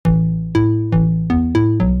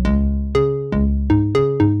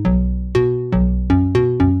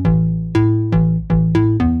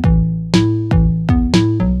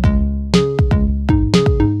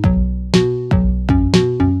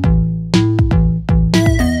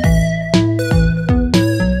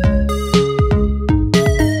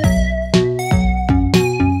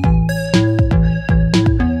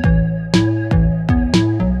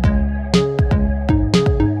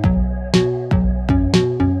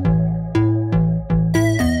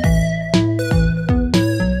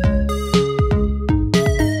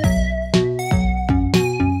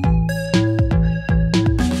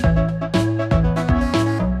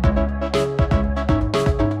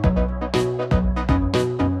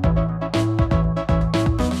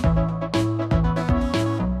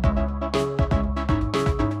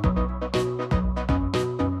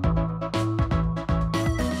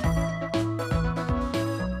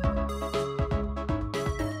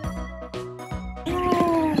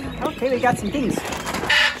Okay, we got some things.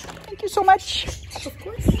 Thank you so much. Of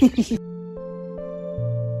course.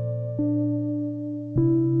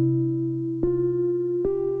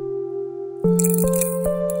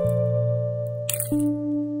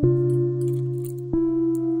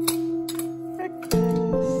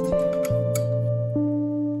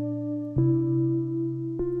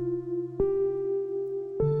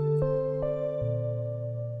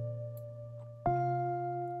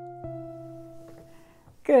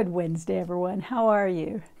 Good Wednesday, everyone. How are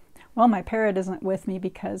you? Well, my parrot isn't with me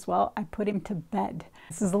because, well, I put him to bed.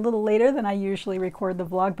 This is a little later than I usually record the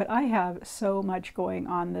vlog, but I have so much going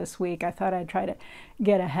on this week. I thought I'd try to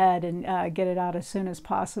get ahead and get it out as soon as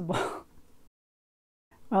possible.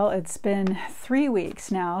 Well, it's been 3 weeks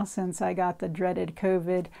now since I got the dreaded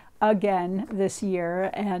COVID again this year,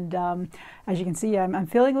 and as you can see, I'm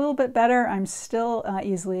feeling a little bit better. I'm still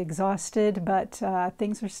easily exhausted, but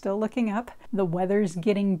things are still looking up. The weather's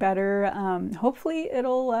getting better. Hopefully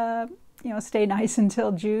it'll stay nice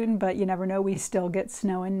until June, but you never know, we still get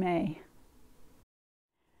snow in May.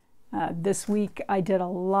 This week I did a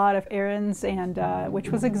lot of errands, and which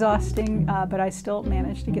was exhausting, but I still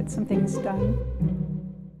managed to get some things done.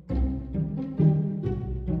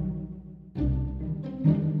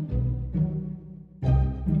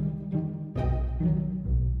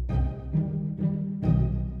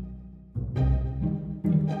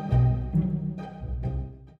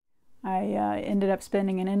 I ended up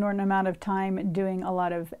spending an inordinate amount of time doing a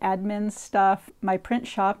lot of admin stuff. My print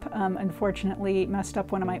shop unfortunately messed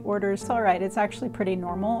up one of my orders. It's all right, it's actually pretty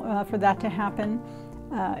normal for that to happen.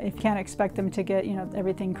 If you can't expect them to get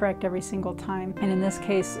everything correct every single time. And in this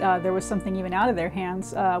case, there was something even out of their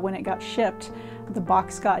hands. When it got shipped, the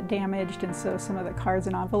box got damaged, and so some of the cards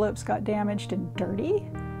and envelopes got damaged and dirty.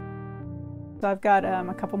 So I've got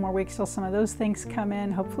a couple more weeks till some of those things come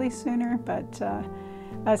in, hopefully sooner, but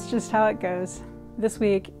that's just how it goes. This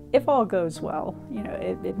week, if all goes well,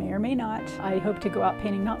 it may or may not. I hope to go out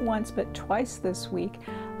painting not once, but twice this week.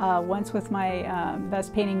 Once with my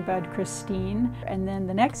best painting bud, Christine, and then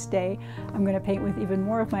the next day, I'm going to paint with even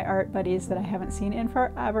more of my art buddies that I haven't seen in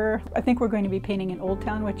forever. I think we're going to be painting in Old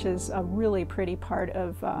Town, which is a really pretty part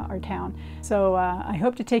of our town. So I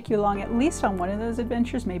hope to take you along at least on one of those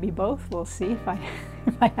adventures, maybe both. We'll see if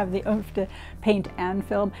I have the oomph to paint and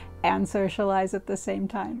film and socialize at the same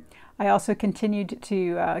time. I also continued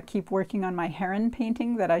to keep working on my heron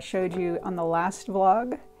painting that I showed you on the last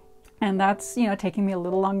vlog. And that's, taking me a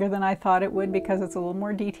little longer than I thought it would because it's a little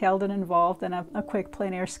more detailed and involved than a quick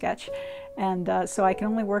plein air sketch. And so I can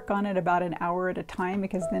only work on it about an hour at a time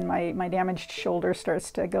because then my damaged shoulder starts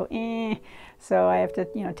to go, eh. So I have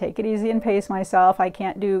to, take it easy and pace myself. I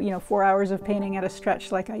can't do, 4 hours of painting at a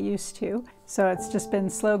stretch like I used to. So it's just been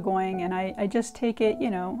slow going, and I just take it,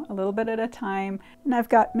 a little bit at a time. And I've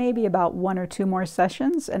got maybe about 1 or 2 more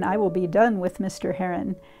sessions, and I will be done with Mr.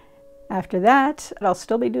 Heron. After that, I'll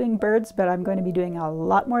still be doing birds, but I'm going to be doing a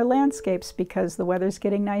lot more landscapes because the weather's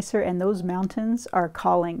getting nicer and those mountains are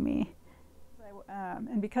calling me.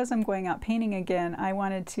 And because I'm going out painting again, I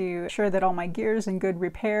wanted to ensure that all my gear's in good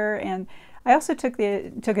repair, and I also took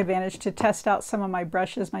advantage to test out some of my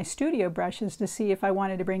brushes, my studio brushes, to see if I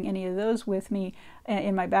wanted to bring any of those with me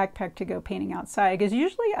in my backpack to go painting outside, because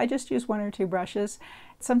usually I just use 1 or 2 brushes.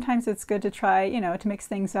 Sometimes it's good to try, to mix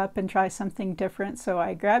things up and try something different. So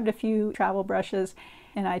I grabbed a few travel brushes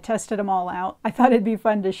and I tested them all out. I thought it'd be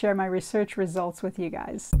fun to share my research results with you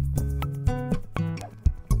guys.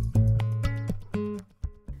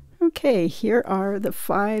 Okay, here are the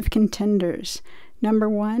 5 contenders. Number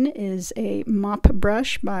 1 is a mop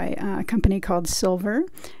brush by a company called Silver,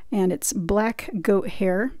 and it's black goat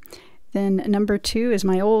hair. Then number 2 is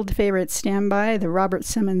my old favorite standby, the Robert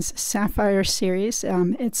Simmons Sapphire series.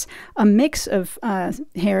 It's a mix of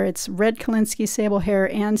hair. It's red Kolinsky sable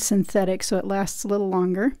hair and synthetic, so it lasts a little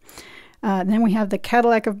longer. Then we have the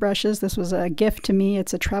Cadillac of brushes. This was a gift to me.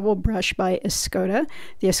 It's a travel brush by Escoda,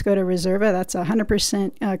 the Escoda Reserva. That's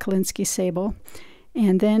 100% Kolinsky sable.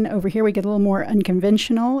 And then over here we get a little more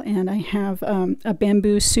unconventional, and I have a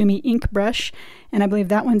bamboo Sumi ink brush, and I believe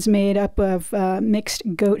that one's made up of mixed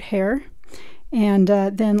goat hair. And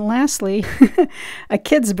then lastly, a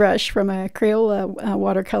kid's brush from a Crayola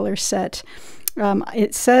watercolor set.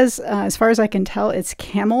 It says, as far as I can tell, it's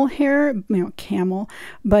camel hair, camel,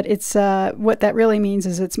 but it's what that really means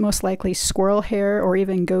is it's most likely squirrel hair or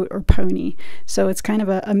even goat or pony. So it's kind of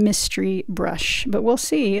a mystery brush, but we'll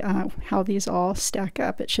see how these all stack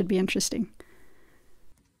up. It should be interesting.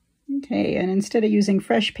 Okay, and instead of using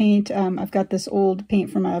fresh paint, I've got this old paint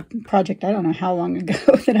from a project I don't know how long ago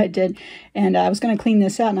that I did, and I was going to clean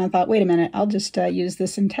this out, and I thought, wait a minute, I'll just use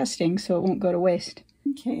this in testing so it won't go to waste.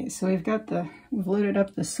 Okay, so we've loaded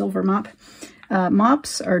up the silver mop.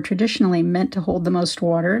 Mops are traditionally meant to hold the most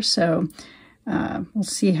water, so we'll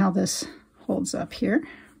see how this holds up here.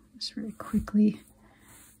 Just very quickly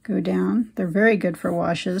go down. They're very good for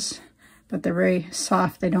washes, but they're very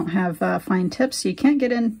soft. They don't have fine tips, so you can't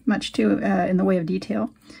get in much too in the way of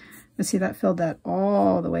detail. Let's see, that filled that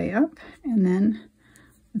all the way up, and then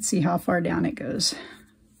let's see how far down it goes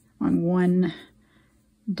on one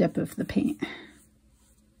dip of the paint.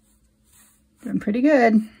 Doing pretty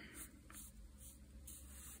good.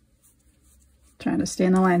 Trying to stay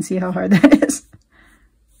in the line, see how hard that is.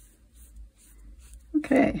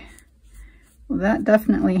 Okay. Well, that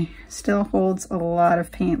definitely still holds a lot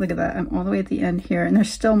of paint. Look at that. I'm all the way at the end here, and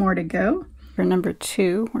there's still more to go. For number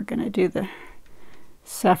 2, we're going to do the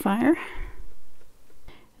Sapphire.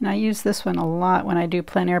 And I use this one a lot when I do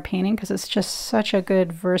plein air painting because it's just such a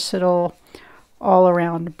good, versatile,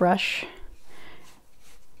 all-around brush.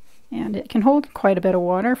 And it can hold quite a bit of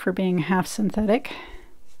water for being half synthetic.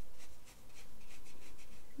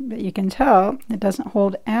 But you can tell it doesn't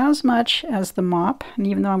hold as much as the mop. And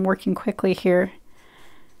even though I'm working quickly here,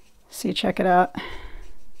 see, check it out.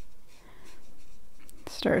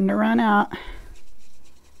 It's starting to run out.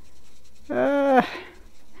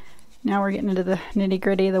 Now we're getting into the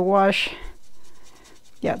nitty-gritty of the wash.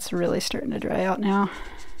 Yeah, it's really starting to dry out now.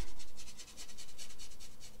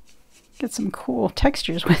 Get some cool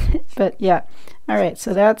textures with it, but yeah. All right,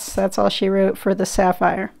 so that's all she wrote for the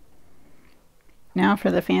Sapphire. Now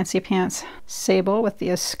for the Fancy Pants Sable with the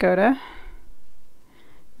Escoda.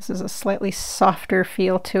 This is a slightly softer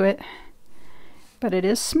feel to it, but it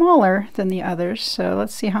is smaller than the others, so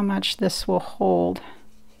let's see how much this will hold.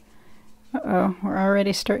 Uh-oh, we're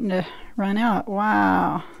already starting to run out.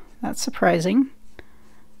 Wow, that's surprising.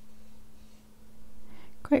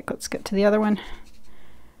 Quick, let's get to the other one.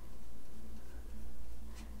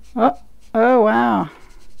 Oh wow.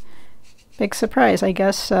 Big surprise. I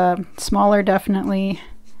guess smaller definitely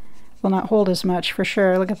will not hold as much for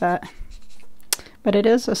sure. Look at that. But it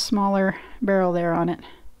is a smaller barrel there on it.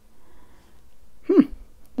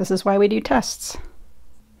 This is why we do tests.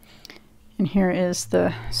 And here is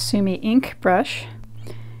the Sumi ink brush.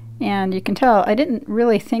 And you can tell I didn't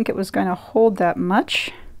really think it was going to hold that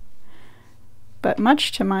much. But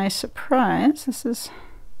much to my surprise, this is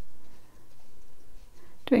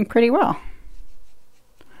doing pretty well.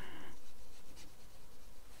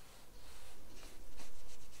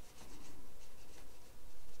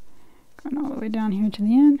 Going all the way down here to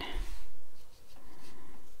the end.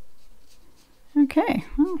 Okay,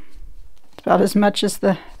 well, it's about as much as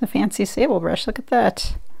the fancy sable brush. Look at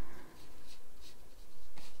that.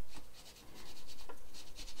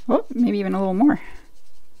 Oh, maybe even a little more.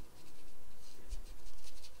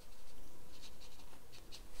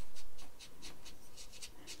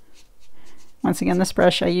 Once again, this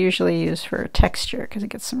brush I usually use for texture because it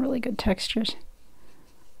gets some really good textures.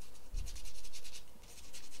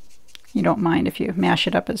 You don't mind if you mash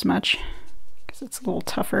it up as much because it's a little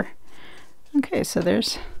tougher. Okay, so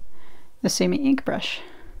there's the Sumi ink brush.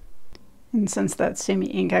 And since that Sumi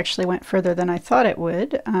ink actually went further than I thought it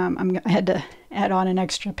would, I had to add on an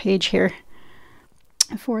extra page here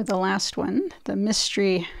for the last one, the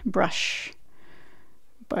Mystery Brush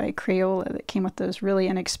by Crayola that came with those really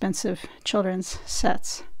inexpensive children's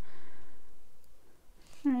sets.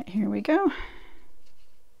 All right, here we go.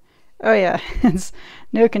 Oh yeah, it's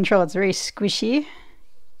no control. It's very squishy.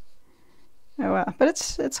 Oh wow, but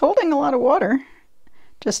it's holding a lot of water.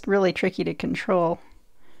 Just really tricky to control.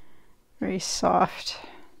 Very soft.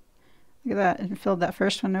 Look at that, it filled that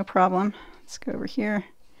first one, no problem. Let's go over here.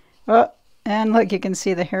 Oh, and look, you can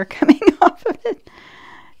see the hair coming off of it.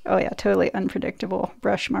 Oh yeah, totally unpredictable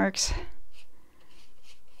brush marks.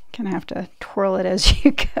 Kind of have to twirl it as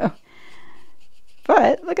you go.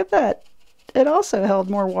 But look at that. It also held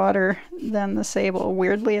more water than the sable.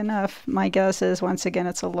 Weirdly enough, my guess is once again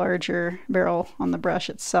it's a larger barrel on the brush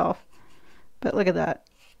itself. But look at that.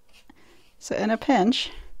 So in a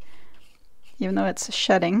pinch, even though it's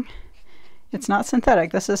shedding, it's not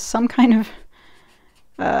synthetic. This is some kind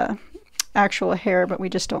of actual hair, but we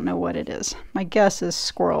just don't know what it is. My guess is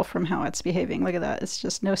squirrel from how it's behaving. Look at that. It's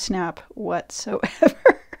just no snap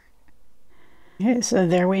whatsoever. Okay, so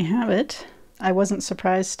there we have it. I wasn't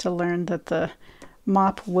surprised to learn that the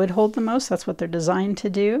mop would hold the most. That's what they're designed to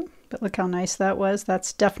do. But look how nice that was.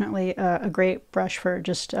 That's definitely a great brush for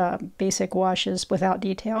just basic washes without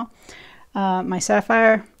detail. My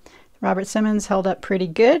Sapphire, Robert Simmons, held up pretty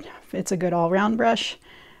good. It's a good all-round brush.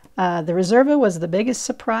 The Reserva was the biggest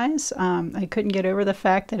surprise. I couldn't get over the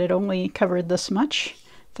fact that it only covered this much.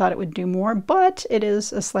 thought it would do more, but it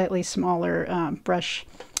is a slightly smaller brush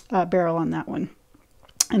barrel on that one.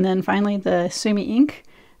 And then finally the Sumi ink,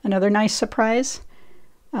 another nice surprise.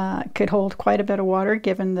 Could hold quite a bit of water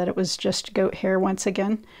given that it was just goat hair once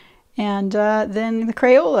again. And then the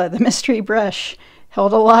Crayola, the mystery brush,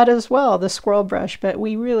 held a lot as well, the squirrel brush, but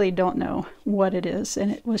we really don't know what it is. And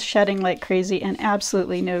it was shedding like crazy and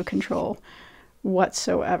absolutely no control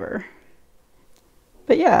whatsoever.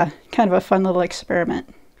 But yeah, kind of a fun little experiment.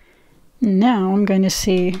 Now I'm going to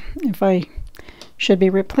see if I should be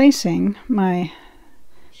replacing my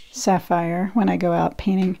Sapphire when I go out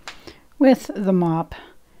painting with the mop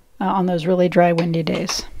on those really dry, windy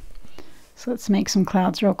days. So let's make some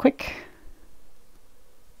clouds real quick.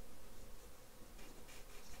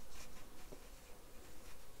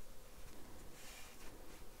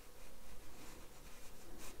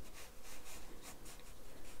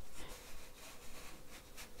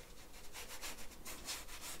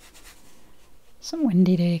 Some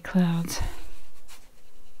windy day clouds.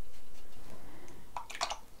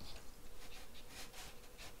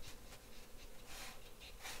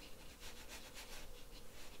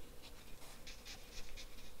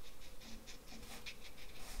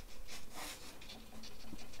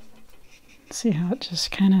 See how it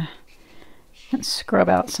just kind of scrub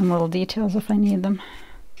out some little details if I need them.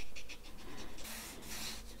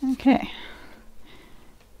 Okay.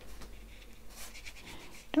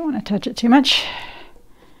 Don't want to touch it too much.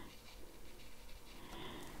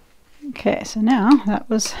 Okay, so now that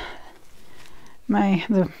was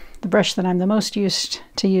the brush that I'm the most used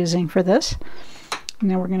to using for this.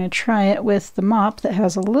 Now we're going to try it with the mop that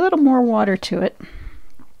has a little more water to it.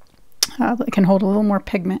 That can hold a little more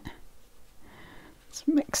pigment. Let's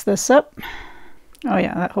mix this up. Oh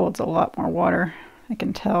yeah, that holds a lot more water, I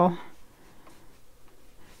can tell.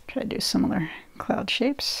 Try to do similar cloud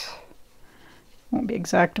shapes. Won't be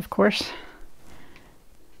exact, of course.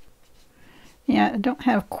 Yeah, I don't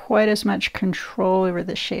have quite as much control over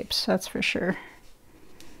the shapes, that's for sure.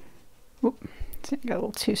 Oop, I got a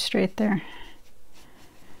little too straight there.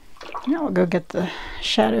 Now we'll go get the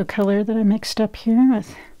shadow color that I mixed up here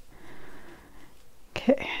with.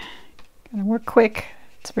 Okay. Gotta work quick.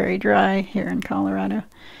 It's very dry here in Colorado,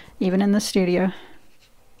 even in the studio.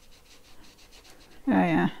 Oh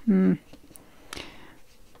yeah.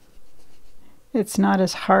 It's not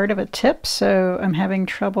as hard of a tip, so I'm having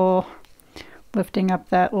trouble lifting up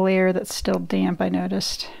that layer that's still damp, I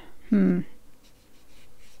noticed.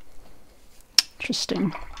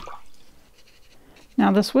 Interesting.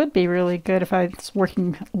 Now this would be really good if I was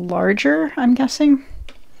working larger, I'm guessing.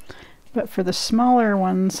 But for the smaller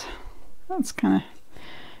ones, that's kind of...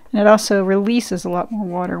 And it also releases a lot more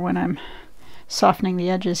water when I'm softening the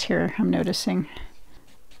edges here, I'm noticing.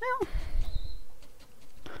 Well,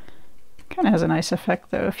 kind of has a nice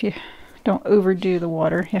effect though. If you don't overdo the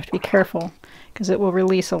water, you have to be careful because it will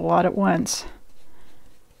release a lot at once.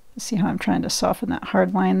 See how I'm trying to soften that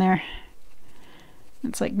hard line there?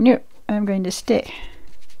 It's like, nope, I'm going to stay.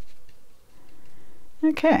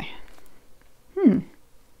 Okay.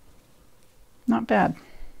 Not bad.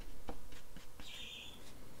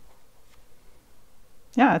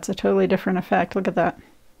 Yeah, it's a totally different effect. Look at that.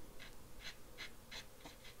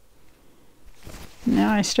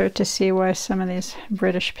 Now I start to see why some of these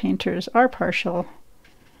British painters are partial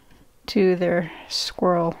to their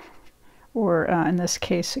squirrel, or in this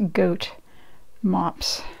case, goat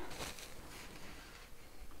mops.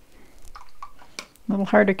 A little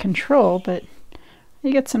hard to control, but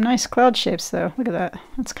you get some nice cloud shapes though. Look at that.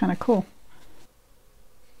 That's kind of cool.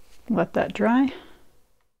 Let that dry.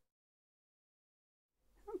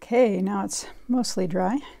 Okay, now it's mostly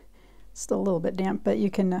dry. Still a little bit damp, but you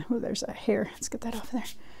can, oh, there's a hair. Let's get that off there.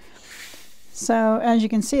 So as you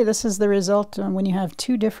can see, this is the result when you have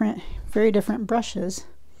two different, very different brushes.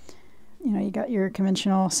 You know, you got your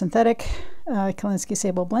conventional synthetic Kolinsky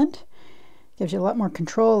Sable blend. Gives you a lot more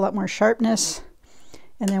control, a lot more sharpness.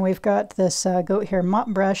 And then we've got this goat hair mop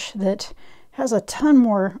brush that has a ton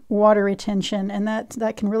more water retention, and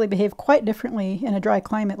that can really behave quite differently in a dry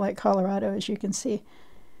climate like Colorado, as you can see.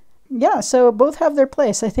 Yeah, so both have their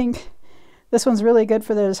place. I think this one's really good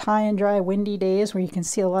for those high and dry windy days where you can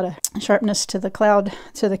see a lot of sharpness to the cloud,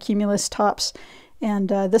 to the cumulus tops. And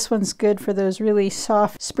this one's good for those really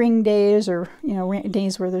soft spring days, or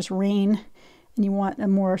days where there's rain and you want a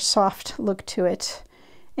more soft look to it.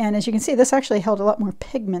 And as you can see, this actually held a lot more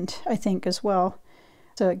pigment, I think, as well.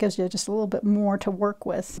 So it gives you just a little bit more to work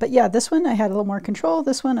with. But yeah, this one I had a little more control.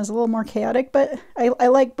 This one is a little more chaotic, but I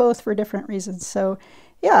like both for different reasons. So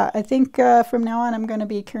yeah, I think from now on I'm going to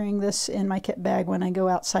be carrying this in my kit bag when I go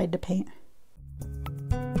outside to paint.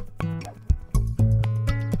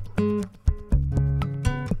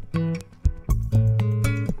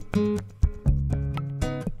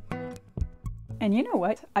 And you know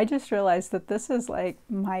what? I just realized that this is like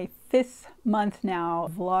my 5th month now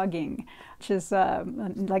vlogging, which is,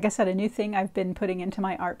 like I said, a new thing I've been putting into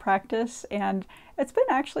my art practice. And it's been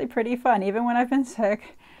actually pretty fun, even when I've been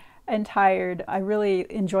sick and tired. I really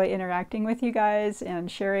enjoy interacting with you guys and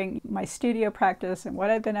sharing my studio practice and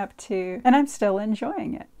what I've been up to, and I'm still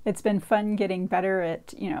enjoying it. It's been fun getting better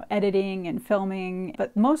at, editing and filming,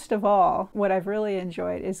 but most of all, what I've really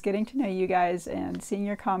enjoyed is getting to know you guys and seeing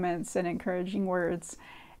your comments and encouraging words.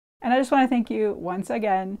 And I just want to thank you once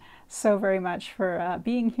again so very much for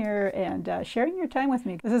being here and sharing your time with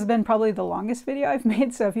me. This has been probably the longest video I've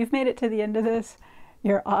made, so if you've made it to the end of this,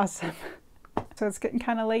 you're awesome. So it's getting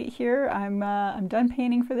kind of late here. I'm done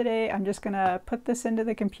painting for the day. I'm just gonna put this into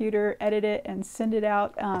the computer, edit it, and send it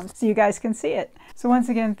out so you guys can see it. So once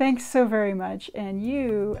again, thanks so very much, and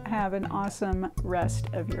you have an awesome rest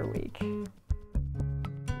of your week.